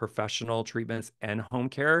microbiome through professional treatments and home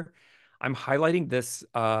care. I'm highlighting this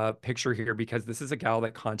picture here because this is a gal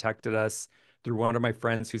that contacted us through one of my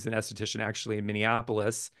friends who's an esthetician actually in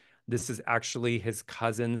Minneapolis. This is actually his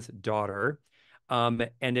cousin's daughter.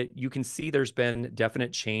 You can see there's been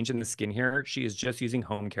definite change in the skin here. She is just using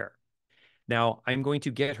home care. Now, I'm going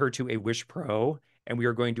to get her to a Wish Pro and we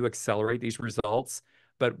are going to accelerate these results.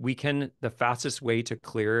 But the fastest way to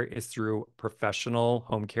clear is through professional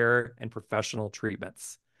home care and professional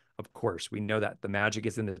treatments. Of course, we know that the magic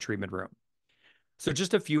is in the treatment room. So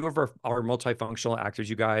just a few of our multifunctional actives,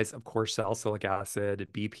 you guys, of course, salicylic acid,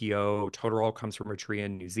 BPO, Total comes from a tree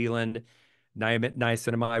in New Zealand,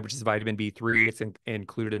 niacinamide, which is vitamin B3. It's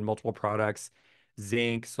included in multiple products,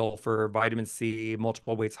 zinc, sulfur, vitamin C,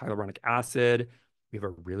 multiple weights hyaluronic acid. We have a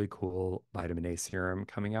really cool vitamin A serum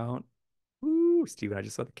coming out. Ooh, Steven, I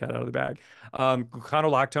just let the cat out of the bag.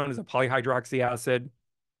 Gluconolactone is a polyhydroxy acid,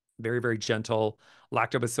 very, very gentle.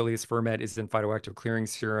 Lactobacillus ferment is in phytoactive clearing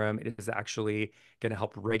serum. It is actually going to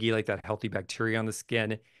help regulate that healthy bacteria on the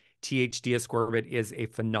skin. THD ascorbate is a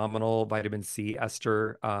phenomenal vitamin C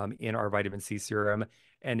ester in our vitamin C serum.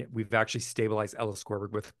 And we've actually stabilized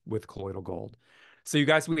L-ascorbate with colloidal gold. So you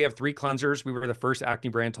guys, we have 3 cleansers. We were the first acne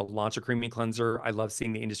brand to launch a creamy cleanser. I love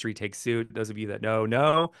seeing the industry take suit. Those of you that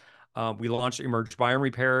know. We launched Emerge Biome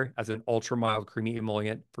Repair as an ultra mild creamy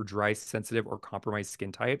emollient for dry, sensitive, or compromised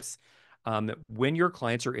skin types. When your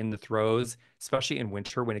clients are in the throes, especially in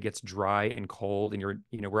winter when it gets dry and cold, and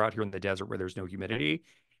we're out here in the desert where there's no humidity,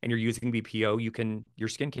 and you're using BPO, your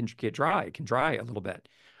skin can get dry. It can dry a little bit.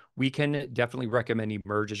 We can definitely recommend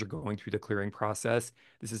Emerge as you're going through the clearing process.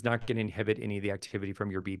 This is not going to inhibit any of the activity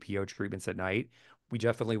from your BPO treatments at night. We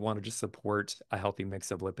definitely want to just support a healthy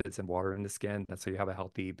mix of lipids and water in the skin. That's so you have a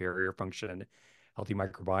healthy barrier function, healthy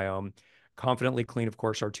microbiome. Confidently Clean, of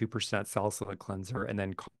course, our 2% salicylic cleanser, and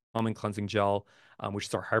then Calming Cleansing Gel, which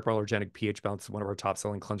is our hyperallergenic pH balance, one of our top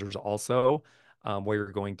selling cleansers also, while you're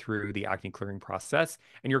going through the acne clearing process.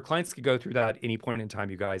 And your clients could go through that at any point in time,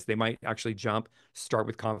 you guys. They might actually start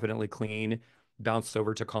with Confidently Clean, bounce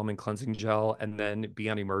over to Calming Cleansing Gel, and then be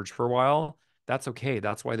on Emerge for a while. That's okay.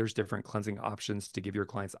 That's why there's different cleansing options to give your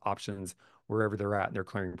clients options wherever they're at in their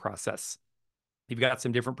clearing process. You've got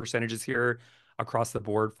some different percentages here across the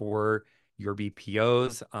board for your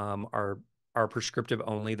BPOs. Our prescriptive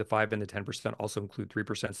only, the 5 and the 10% also include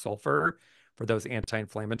 3% sulfur for those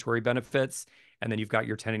anti-inflammatory benefits. And then you've got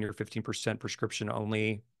your 10 and your 15%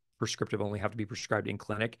 prescriptive only have to be prescribed in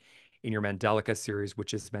clinic in your Mandelica series,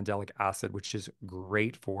 which is mandelic acid, which is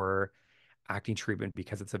great for acne treatment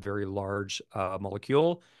because it's a very large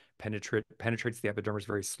molecule, penetrates the epidermis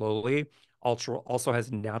very slowly, also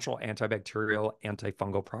has natural antibacterial,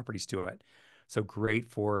 antifungal properties to it. So great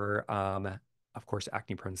for, of course,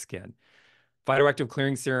 acne-prone skin. Phytoactive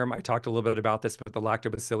clearing serum, I talked a little bit about this, but the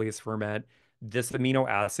lactobacillus ferment, this amino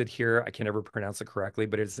acid here, I can never pronounce it correctly,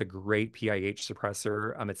 but it's a great PIH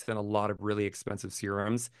suppressor. It's in a lot of really expensive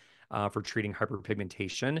serums for treating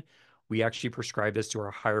hyperpigmentation. We actually prescribe this to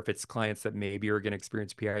our higher fits clients that maybe are going to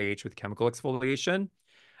experience PIH with chemical exfoliation.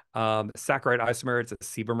 Saccharide isomer, it's a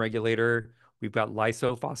sebum regulator. We've got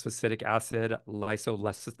lysophosphacidic acid,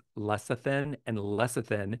 lysolecithin, and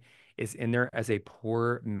lecithin is in there as a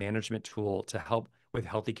pore management tool to help with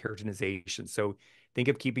healthy keratinization. So think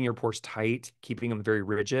of keeping your pores tight, keeping them very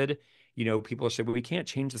rigid. People say, well, we can't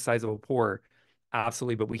change the size of a pore.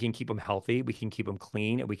 Absolutely, but we can keep them healthy, we can keep them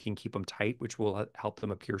clean, and we can keep them tight, which will help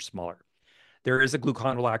them appear smaller. There is a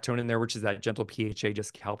gluconolactone in there, which is that gentle PHA,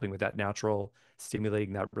 just helping with that natural,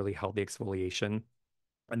 stimulating that really healthy exfoliation.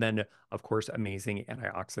 And then, of course, amazing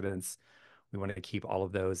antioxidants. We want to keep all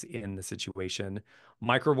of those in the situation.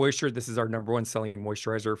 Micro Moisture, this is our #1 selling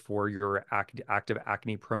moisturizer for your active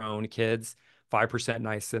acne prone kids. 5%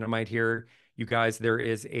 niacinamide here. You guys, there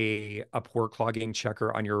is a pore clogging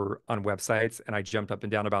checker on websites, and I jumped up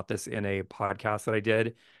and down about this in a podcast that I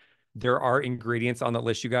did. There are ingredients on the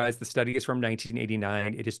list, you guys. The study is from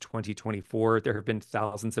 1989. It is 2024. There have been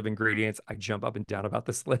thousands of ingredients. I jump up and down about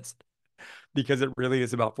this list because it really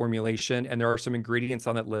is about formulation. And there are some ingredients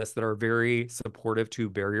on that list that are very supportive to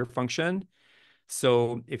barrier function.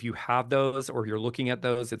 So if you have those or you're looking at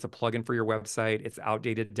those, it's a plugin for your website. It's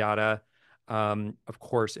outdated data. Of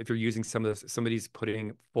course, if you're using some of this, somebody's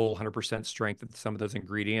putting full 100% strength in some of those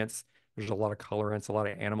ingredients, there's a lot of colorants, a lot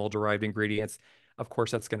of animal derived ingredients. Of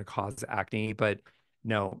course, that's going to cause acne, but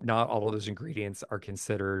no, not all of those ingredients are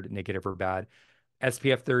considered negative or bad.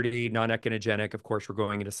 SPF 30, non-acneogenic. Of course, we're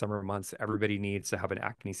going into summer months. Everybody needs to have an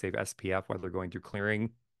acne safe SPF while they're going through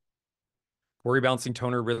clearing. Pore balancing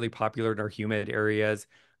toner, really popular in our humid areas.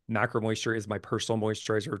 Macro Moisture is my personal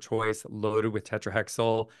moisturizer of choice, loaded with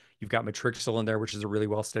tetrahexyl. You've got matrixyl in there, which is a really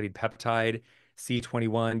well-studied peptide.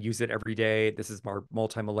 C21, use it every day. This is our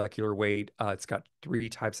multi-molecular weight. It's got 3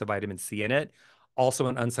 types of vitamin C in it. Also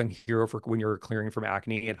an unsung hero for when you're clearing from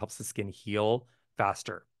acne. It helps the skin heal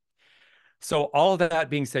faster. So, all of that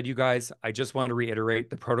being said, you guys, I just want to reiterate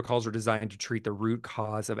the protocols are designed to treat the root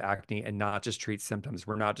cause of acne and not just treat symptoms.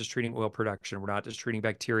 We're not just treating oil production, we're not just treating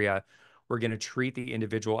bacteria. We're going to treat the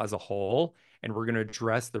individual as a whole, and we're going to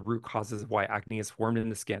address the root causes of why acne is formed in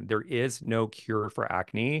the skin. There is no cure for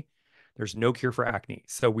acne. There's no cure for acne.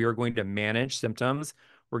 So, we are going to manage symptoms.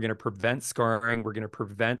 We're going to prevent scarring. We're going to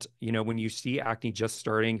prevent, when you see acne just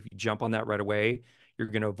starting, if you jump on that right away, you're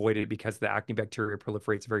going to avoid it because the acne bacteria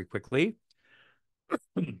proliferates very quickly.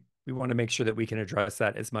 We want to make sure that we can address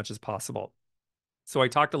that as much as possible. So I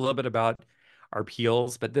talked a little bit about our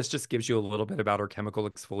peels, but this just gives you a little bit about our chemical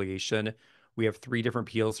exfoliation. We have 3 different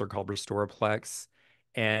peels. They're called Restoraplex.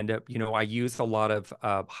 And, I use a lot of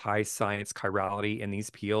high science chirality in these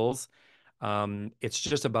peels. It's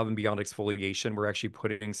just above and beyond exfoliation. We're actually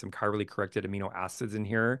putting some chirally corrected amino acids in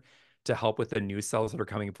here to help with the new cells that are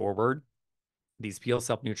coming forward. These peels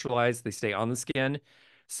self-neutralize, they stay on the skin.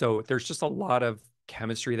 So there's just a lot of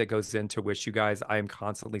chemistry that goes into which you guys, I am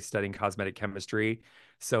constantly studying cosmetic chemistry.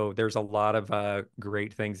 So there's a lot of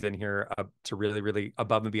great things in here to really, really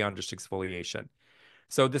above and beyond just exfoliation.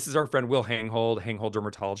 So this is our friend Will Hanghold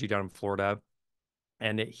Dermatology down in Florida.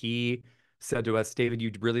 And he said to us, David,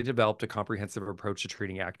 you really developed a comprehensive approach to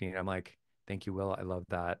treating acne. And I'm like, thank you, Will. I love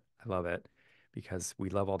that. I love it because we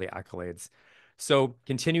love all the accolades. So,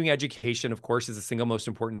 continuing education, of course, is the single most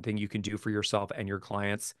important thing you can do for yourself and your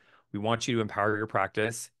clients. We want you to empower your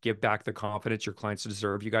practice, give back the confidence your clients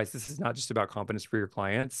deserve. You guys, this is not just about confidence for your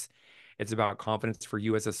clients, it's about confidence for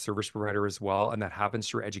you as a service provider as well. And that happens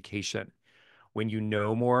through education. When you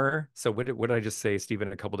know more, so what did I just say,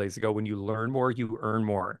 Stephen, a couple days ago? When you learn more, you earn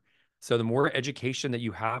more. So the more education that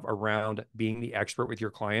you have around being the expert with your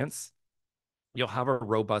clients, you'll have a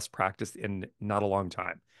robust practice in not a long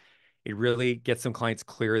time. It really gets some clients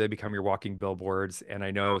clear. They become your walking billboards. And I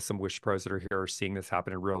know some Wish pros that are here are seeing this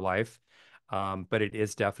happen in real life. But it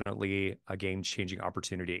is definitely a game-changing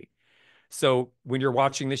opportunity. So when you're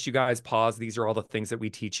watching this, you guys pause. These are all the things that we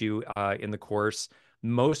teach you in the course.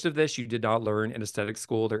 Most of this you did not learn in aesthetic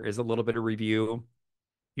school. There is a little bit of review.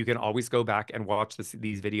 You can always go back and watch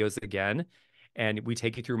these videos again. And we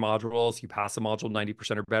take you through modules. You pass a module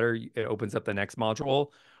 90% or better, it opens up the next module.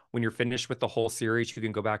 When you're finished with the whole series, you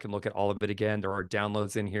can go back and look at all of it again. There are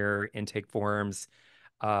downloads in here, intake forms,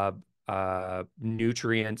 uh,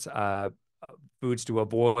 nutrients, foods to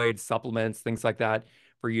avoid, supplements, things like that,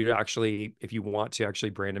 for you to actually, if you want to actually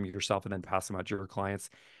brand them yourself and then pass them out to your clients,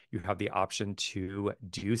 you have the option to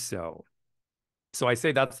do so. So I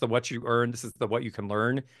say that's the what you earn. This is the what you can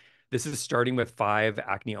learn. This is starting with 5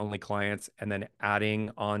 acne only clients and then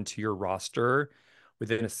adding on to your roster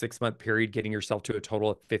within a 6-month period, getting yourself to a total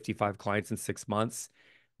of 55 clients in 6 months.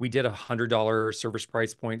 We did $100 service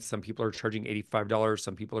price point. Some people are charging $85.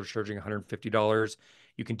 Some people are charging $150.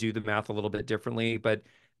 You can do the math a little bit differently, but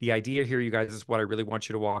the idea here, you guys, is what I really want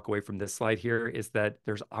you to walk away from this slide here is that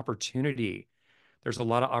there's opportunity. There's a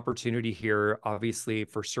lot of opportunity here, obviously,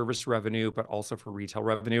 for service revenue, but also for retail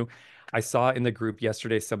revenue. I saw in the group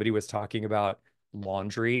yesterday, somebody was talking about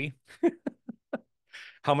laundry,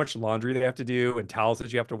 how much laundry they have to do and towels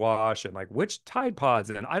that you have to wash and like which Tide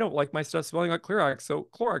Pods. And I don't like my stuff smelling like Clorox. So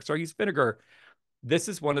Clorox, so I use vinegar. This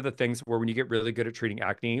is one of the things where when you get really good at treating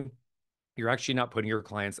acne, you're actually not putting your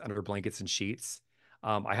clients under blankets and sheets.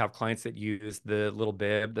 I have clients that use the little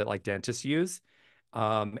bib that like dentists use,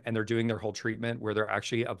 and they're doing their whole treatment where they're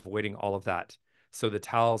actually avoiding all of that. So the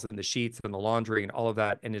towels and the sheets and the laundry and all of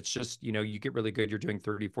that. And it's just, you get really good. You're doing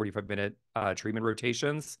 30, 45-minute treatment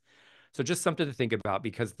rotations. So just something to think about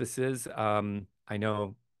because this is, I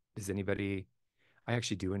know, does anybody, I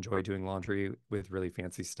actually do enjoy doing laundry with really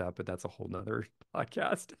fancy stuff, but that's a whole nother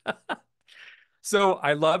podcast. So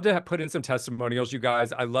I love to put in some testimonials, you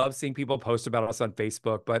guys. I love seeing people post about us on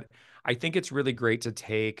Facebook, but I think it's really great to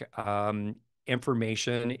take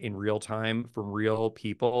information in real time from real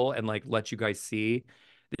people and like let you guys see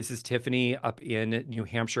This is Tiffany up in New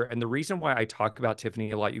Hampshire. And the reason why I talk about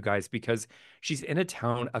Tiffany a lot, you guys, because she's in a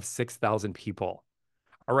town of 6,000 people.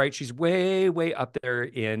 All right. She's way, way up there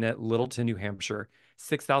in Littleton, New Hampshire.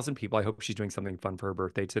 6,000 people. I hope she's doing something fun for her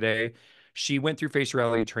birthday today. She went through face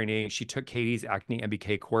reality training. She took Katie's Acne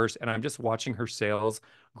MBK course, and I'm just watching her sales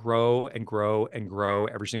grow and grow and grow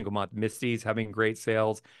every single month. Misty's having great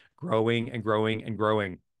sales, growing and growing and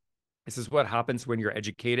growing. This is what happens when you're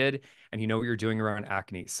educated and you know what you're doing around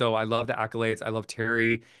acne. So I love the accolades. I love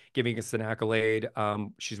Terry giving us an accolade.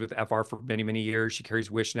 She's with FR for many, many years. She carries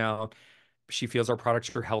Wish now. She feels our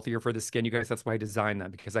products are healthier for the skin. You guys, that's why I designed them,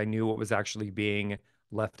 because I knew what was actually being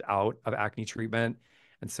left out of acne treatment.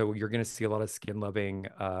 And so you're going to see a lot of skin loving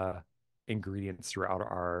ingredients throughout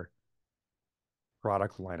our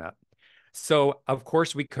product lineup. So, of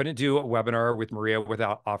course, we couldn't do a webinar with Maria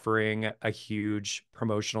without offering a huge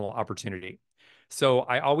promotional opportunity. So,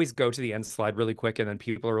 I always go to the end slide really quick, and then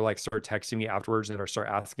people are like start texting me afterwards and start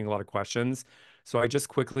asking a lot of questions. So, I just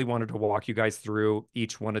quickly wanted to walk you guys through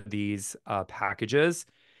each one of these packages.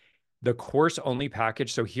 The course only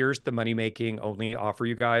package. So, here's the money making only offer,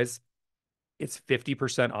 you guys. It's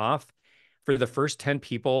 50% off for the first 10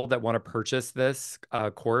 people that want to purchase this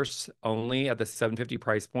course only at the 750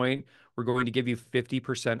 price point. We're going to give you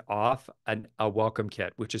 50% off a welcome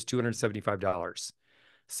kit, which is $275.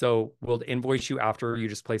 So we'll invoice you after you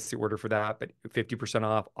just place the order for that, but 50%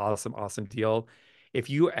 off. Awesome, awesome deal. If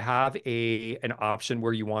you have an option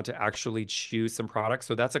where you want to actually choose some products,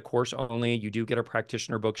 so that's a course only. You do get a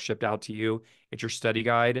practitioner book shipped out to you. It's your study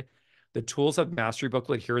guide. The Tools of Mastery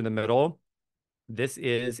booklet here in the middle. This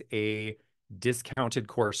is a discounted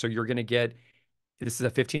course. So you're going to get this is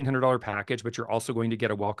a $1,500 package, but you're also going to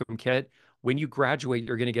get a welcome kit. When you graduate,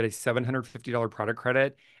 you're going to get a $750 product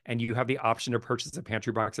credit, and you have the option to purchase a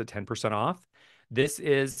pantry box at 10% off. This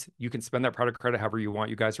is, you can spend that product credit however you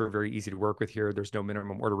want. You guys are very easy to work with here. There's no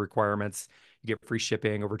minimum order requirements. You get free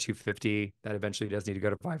shipping over 250. That eventually does need to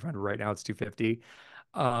go to 500. Right now it's 250.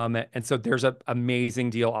 And so there's an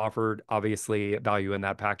amazing deal offered, obviously, value in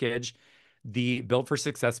that package. The Built for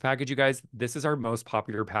Success package, you guys, this is our most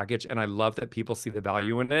popular package, and I love that people see the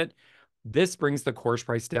value in it. This brings the course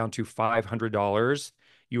price down to $500.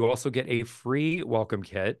 You also get a free welcome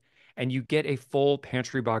kit, and you get a full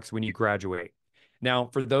pantry box when you graduate. Now,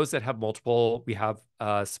 for those that have multiple, we have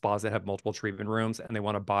spas that have multiple treatment rooms and they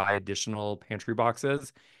want to buy additional pantry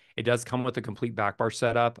boxes. It does come with a complete back bar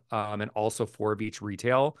setup and also four of each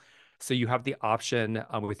retail. So you have the option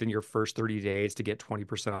within your first 30 days to get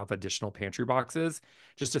 20% off additional pantry boxes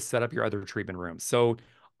just to set up your other treatment rooms. So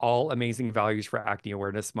all amazing values for Acne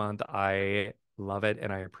Awareness Month. I love it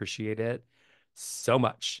and I appreciate it so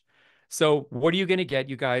much. So what are you going to get,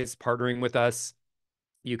 you guys, partnering with us?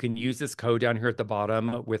 You can use this code down here at the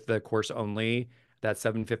bottom with the course only, that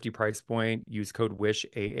 750 price point. Use code WISH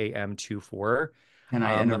AAM24. Can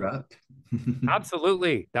I Um, interrupt?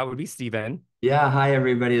 absolutely. That would be Steven. Yeah, hi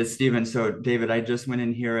everybody, it's Steven. So David, I just went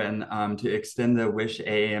in here and to extend the Wish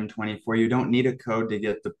AAM 24, you don't need a code to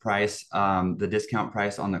get the price, the discount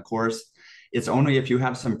price on the course. It's only if you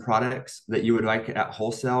have some products that you would like at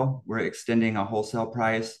wholesale. We're extending a wholesale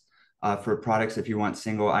price for products if you want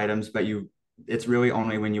single items, but it's really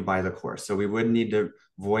only when you buy the course. So we would need to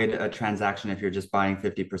void a transaction if you're just buying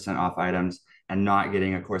 50% off items and not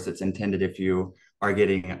getting a course. It's intended if you are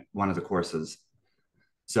getting one of the courses.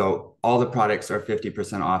 So all the products are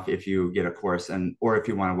 50% off if you get a course or if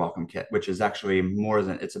you want a welcome kit, which is actually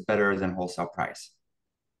it's a better than wholesale price.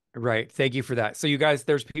 Right. Thank you for that. So you guys,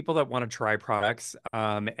 there's people that want to try products.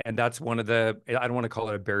 And that's one of I don't want to call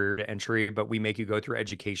it a barrier to entry, but we make you go through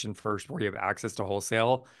education first where you have access to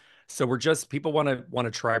wholesale. So people want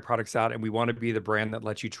to try products out and we want to be the brand that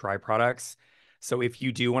lets you try products. So if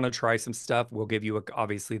you do want to try some stuff, we'll give you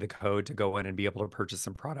obviously the code to go in and be able to purchase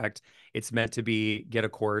some product. It's meant to be get a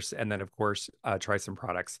course and then of course try some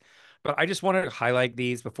products. But I just want to highlight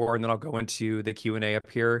these before, and then I'll go into the Q&A up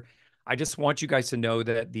here. I just want you guys to know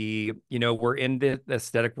that we're in the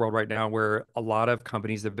aesthetic world right now where a lot of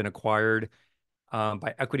companies have been acquired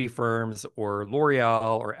by equity firms or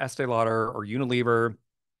L'Oreal or Estee Lauder or Unilever.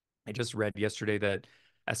 I just read yesterday that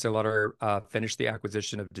Estee Lauder finished the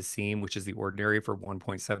acquisition of Deciem, which is The Ordinary, for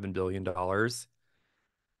 $1.7 billion.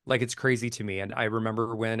 Like, it's crazy to me. And I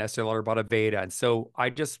remember when Estee Lauder bought Aveda. And so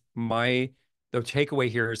the takeaway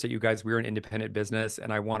here is that you guys, we're an independent business.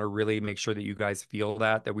 And I want to really make sure that you guys feel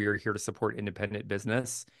that we are here to support independent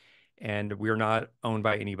business. And we're not owned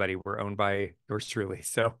by anybody. We're owned by yours truly.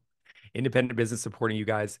 So independent business supporting you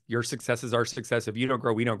guys. Your success is our success. If you don't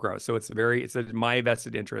grow, we don't grow. So it's my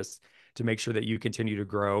vested interest to make sure that you continue to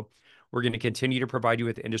grow. We're going to continue to provide you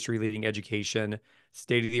with industry-leading education,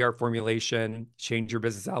 state-of-the-art formulation, change your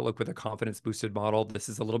business outlook with a confidence-boosted model. This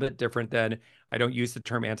is a little bit different than, I don't use the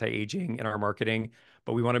term anti-aging in our marketing,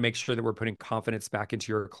 but we want to make sure that we're putting confidence back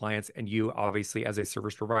into your clients and you, obviously, as a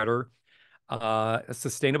service provider. A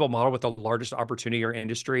sustainable model with the largest opportunity or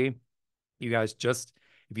industry. You guys, just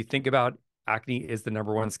if you think about, acne is the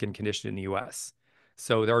number one skin condition in the US.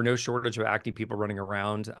 So there are no shortage of acne people running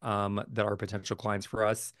around that are potential clients for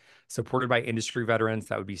us. Supported by industry veterans,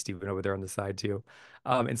 that would be Stephen over there on the side too.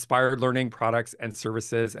 Inspired learning, products and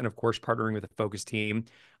services, and of course, partnering with a focused team.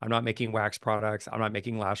 I'm not making wax products. I'm not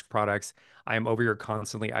making lash products. I am over here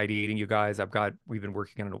constantly ideating you guys. We've been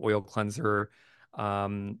working on an oil cleanser,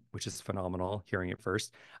 which is phenomenal, hearing it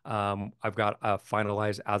first. I've got a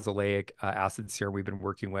finalized azelaic acid serum we've been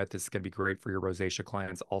working with. This is going to be great for your rosacea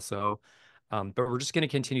clients also. But we're just going to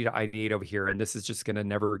continue to ideate over here, and this is just going to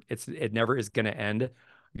it never is going to end.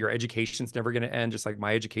 Your education's never going to end, just like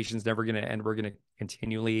my education's never going to end. We're going to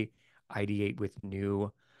continually ideate with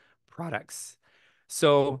new products.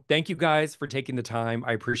 So thank you guys for taking the time.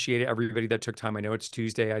 I appreciate it. Everybody that took time. I know it's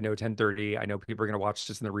Tuesday. I know 10:30. I know people are going to watch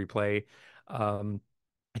this in the replay. Um,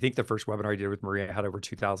 I think the first webinar I did with Maria had over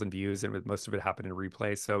 2,000 views, and with most of it happened in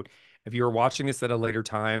replay. So if you're watching this at a later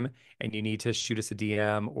time and you need to shoot us a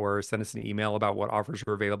DM or send us an email about what offers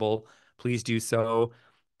are available, please do so.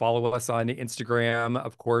 Follow us on Instagram.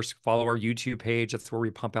 Of course, follow our YouTube page. That's where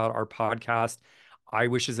we pump out our podcast.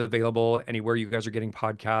 iWish is available anywhere you guys are getting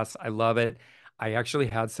podcasts. I love it. I actually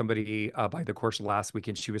had somebody buy the course last week,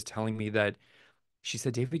 and she was telling me that she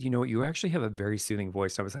said, David, you know what? You actually have a very soothing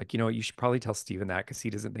voice. I was like, you know what? You should probably tell Steven that because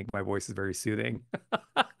he doesn't think my voice is very soothing.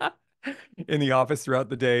 In the office throughout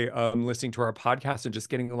the day, listening to our podcast and just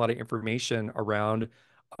getting a lot of information around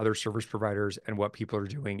other service providers and what people are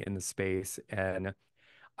doing in the space. And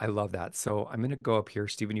I love that. So I'm going to go up here.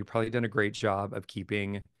 Steven, you've probably done a great job of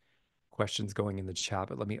keeping questions going in the chat,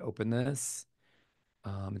 but let me open this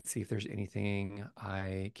and see if there's anything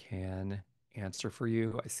I can answer for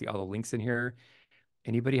you. I see all the links in here.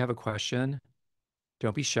 Anybody have a question?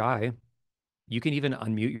 Don't be shy. You can even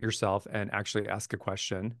unmute yourself and actually ask a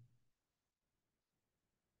question.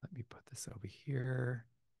 Let me put this over here.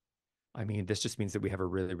 I mean, this just means that we have a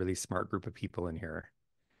really, really smart group of people in here.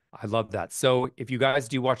 I love that. So if you guys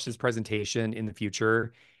do watch this presentation in the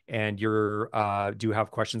future and you're do have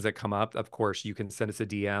questions that come up, of course, you can send us a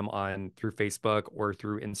DM on through Facebook or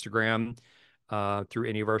through Instagram, through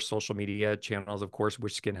any of our social media channels, of course,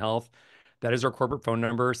 Wish Skin Health. That is our corporate phone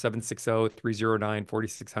number,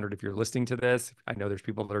 760-309-4600. If you're listening to this, I know there's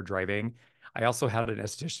people that are driving. I also had an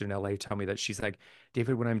esthetician in LA tell me that she's like,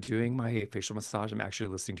 David, when I'm doing my facial massage, I'm actually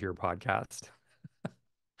listening to your podcast.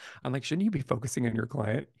 I'm like, shouldn't you be focusing on your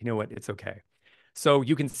client? You know what? It's okay. So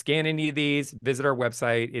you can scan any of these, visit our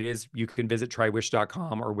website. You can visit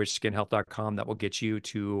trywish.com or wishskinhealth.com. That will get you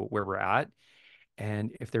to where we're at.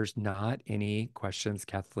 And if there's not any questions,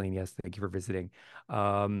 Kathleen, yes, thank you for visiting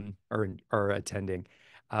or attending.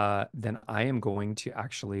 Then I am going to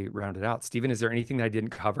actually round it out. Stephen, is there anything that I didn't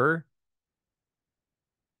cover?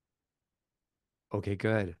 Okay,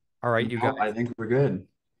 good. All right, you guys. No, I think we're good.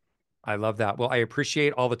 I love that. Well, I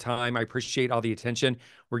appreciate all the time. I appreciate all the attention.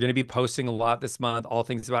 We're going to be posting a lot this month, all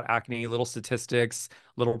things about acne, little statistics,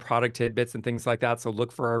 little product tidbits, and things like that. So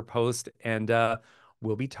look for our post, and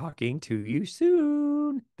we'll be talking to you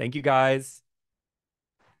soon. Thank you, guys.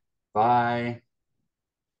 Bye.